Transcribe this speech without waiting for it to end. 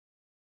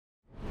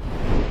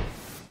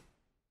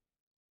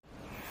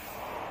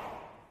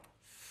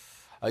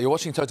You're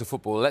watching Total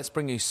Football. Let's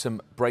bring you some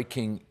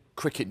breaking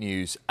cricket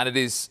news, and it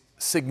is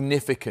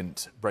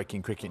significant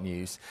breaking cricket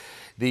news.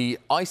 The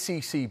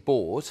ICC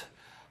Board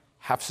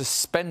have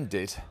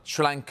suspended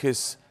Sri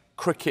Lanka's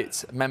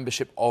cricket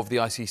membership of the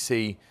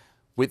ICC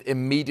with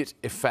immediate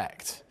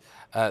effect.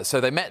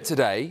 So they met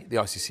today, the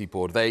ICC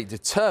Board. They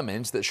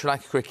determined that Sri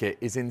Lanka Cricket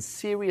is in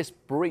serious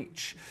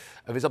breach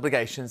of its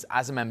obligations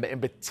as a member, in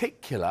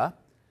particular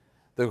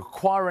the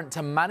requirement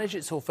to manage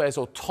its affairs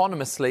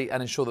autonomously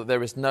and ensure that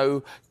there is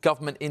no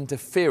government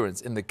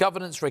interference in the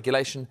governance,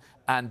 regulation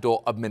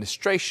and/or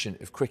administration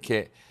of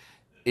cricket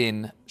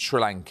in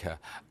Sri Lanka.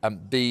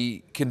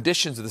 The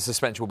conditions of the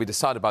suspension will be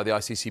decided by the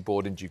ICC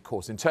Board in due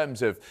course. In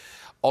terms of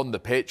on the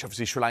pitch,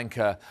 obviously Sri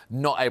Lanka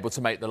not able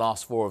to make the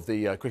last four of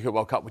the Cricket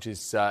World Cup, which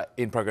is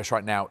in progress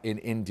right now in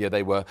India.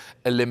 They were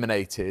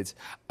eliminated.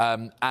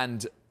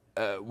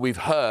 We've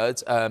heard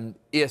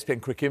ESPN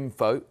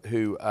Cricinfo,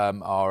 who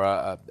are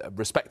a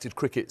respected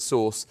cricket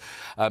source,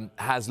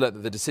 has learnt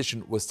that the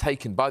decision was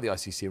taken by the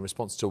ICC in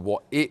response to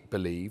what it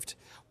believed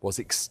was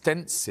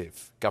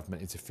extensive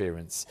government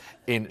interference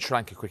in Sri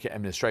Lanka cricket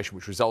administration,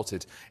 which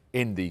resulted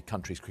in the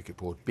country's cricket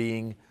board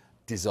being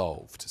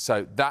dissolved.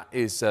 So that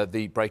is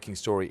the breaking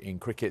story in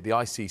cricket. The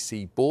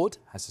ICC Board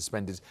has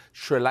suspended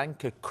Sri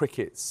Lanka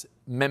Cricket's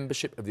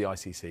membership of the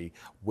ICC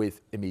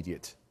with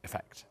immediate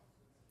effect.